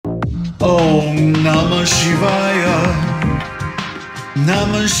Om Namah Shivaya,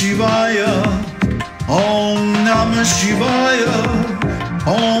 Namah Shivaya, Om Namah Shivaya,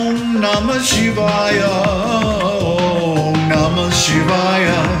 Om Namah Shivaya, Om Namah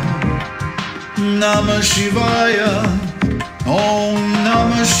Shivaya, Namah Shivaya, Om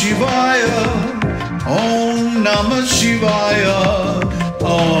Namah Shivaya, Om Namah Shivaya,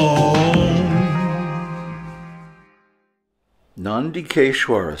 Om.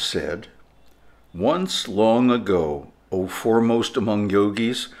 Nandikeśvara said, "Once long ago, O foremost among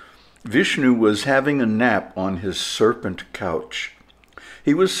yogis, Viṣṇu was having a nap on his serpent-couch.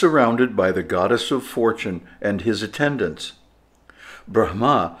 He was surrounded by the goddess of fortune and his attendants.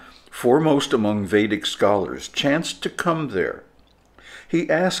 Brahmā, foremost among Vedic scholars, chanced to come there. He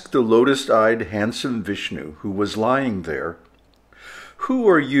asked the lotus-eyed handsome Viṣṇu, who was lying there, 'Who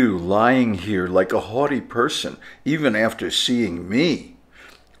are you lying here like a haughty person, even after seeing me?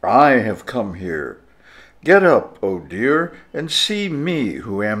 I have come here. Get up, O dear, and see me,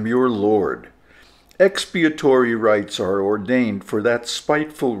 who am your Lord. Expiatory rites are ordained for that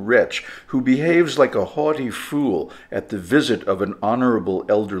spiteful wretch who behaves like a haughty fool at the visit of an honourable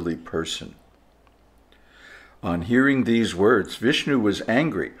elderly person.' On hearing these words, Viṣṇu was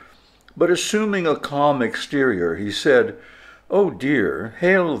angry, but assuming a calm exterior, he said, 'O dear,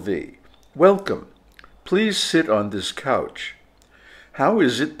 hail thee, welcome. Please sit on this couch. How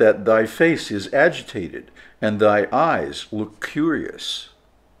is it that thy face is agitated, and thy eyes look curious?'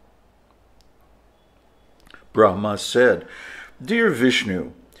 Brahmā said, 'Dear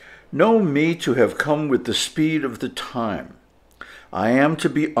Viṣṇu, know me to have come with the speed of the time. I am to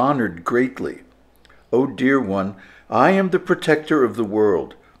be honored greatly. O dear one, I am the protector of the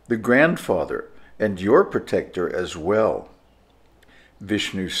world, the grandfather, and your protector as well.'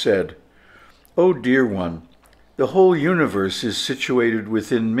 Viṣṇu said, 'O dear one, the whole universe is situated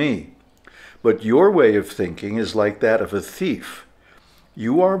within me, but your way of thinking is like that of a thief.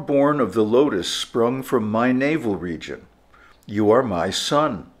 You are born of the lotus sprung from my navel region. You are my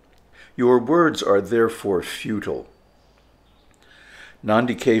son. Your words are therefore futile.'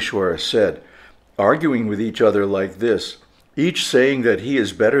 Nandikeśvara said, 'Arguing with each other like this, each saying that he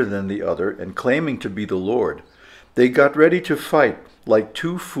is better than the other and claiming to be the Lord, they got ready to fight like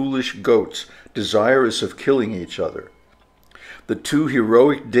two foolish goats, desirous of killing each other. The two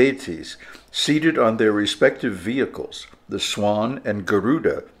heroic deities, seated on their respective vehicles, the swan and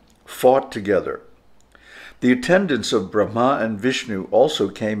Garuda, fought together. The attendants of Brahmā and Viṣṇu also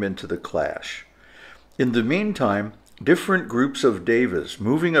came into the clash. In the meantime, different groups of devas,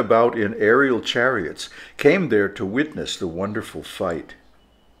 moving about in aerial chariots, came there to witness the wonderful fight.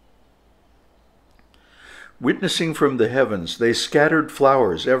 Witnessing from the heavens, they scattered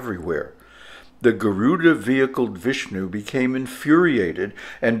flowers everywhere. The Garuda-vehicled Viṣṇu became infuriated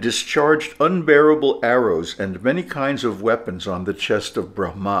and discharged unbearable arrows and many kinds of weapons on the chest of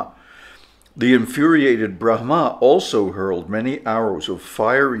Brahmā. The infuriated Brahmā also hurled many arrows of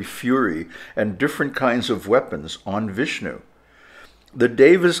fiery fury and different kinds of weapons on Viṣṇu. The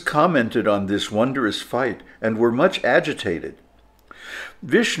devas commented on this wondrous fight and were much agitated.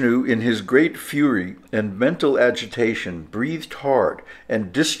 Viṣṇu, in his great fury and mental agitation, breathed hard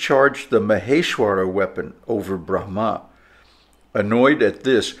and discharged the Maheshwara weapon over Brahmā. Annoyed at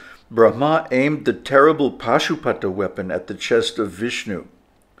this, Brahmā aimed the terrible Pashupata weapon at the chest of Viṣṇu.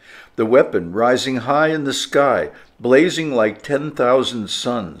 The weapon, rising high in the sky, blazing like 10,000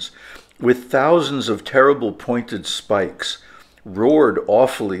 suns, with thousands of terrible pointed spikes, roared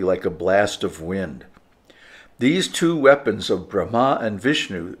awfully like a blast of wind. These two weapons of Brahmā and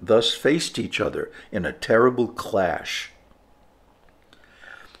Viṣṇu thus faced each other in a terrible clash.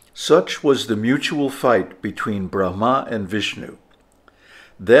 Such was the mutual fight between Brahmā and Viṣṇu.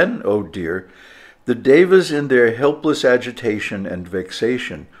 Then, O dear, the devas in their helpless agitation and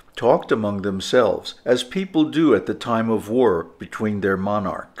vexation talked among themselves, as people do at the time of war between their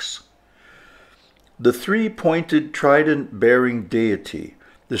monarchs. The three-pointed trident-bearing deity,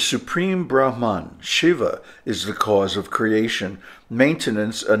 the supreme Brahman, Śiva, is the cause of creation,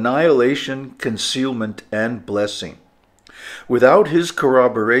 maintenance, annihilation, concealment, and blessing. Without his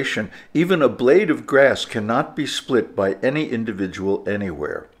corroboration, even a blade of grass cannot be split by any individual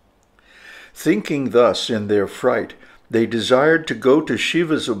anywhere. Thinking thus in their fright, they desired to go to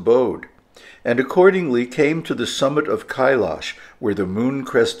Śiva's abode, and accordingly came to the summit of Kailash, where the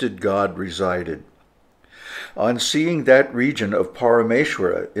moon-crested god resided. On seeing that region of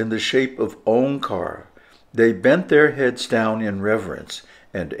Parameshwara in the shape of Onkar, they bent their heads down in reverence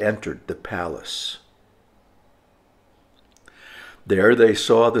and entered the palace. There they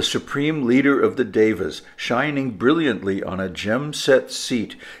saw the supreme leader of the Devas shining brilliantly on a gem-set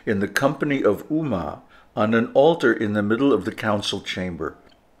seat in the company of Uma on an altar in the middle of the council chamber.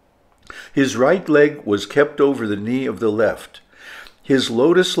 His right leg was kept over the knee of the left. His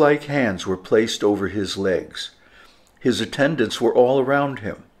lotus-like hands were placed over his legs. His attendants were all around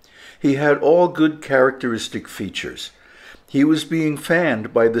him. He had all good characteristic features. He was being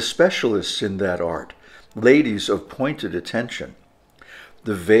fanned by the specialists in that art, ladies of pointed attention.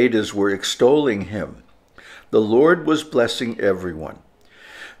 The Vedas were extolling him. The Lord was blessing everyone.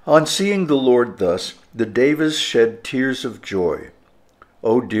 On seeing the Lord thus, the Devas shed tears of joy.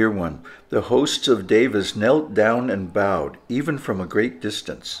 O dear one, the hosts of Devas knelt down and bowed, even from a great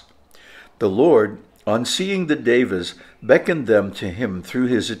distance. The Lord, on seeing the Devas, beckoned them to him through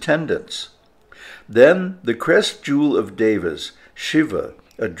his attendants. Then the crest jewel of Devas, Śiva,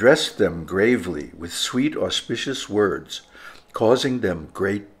 addressed them gravely with sweet auspicious words, causing them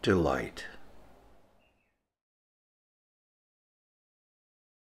great delight.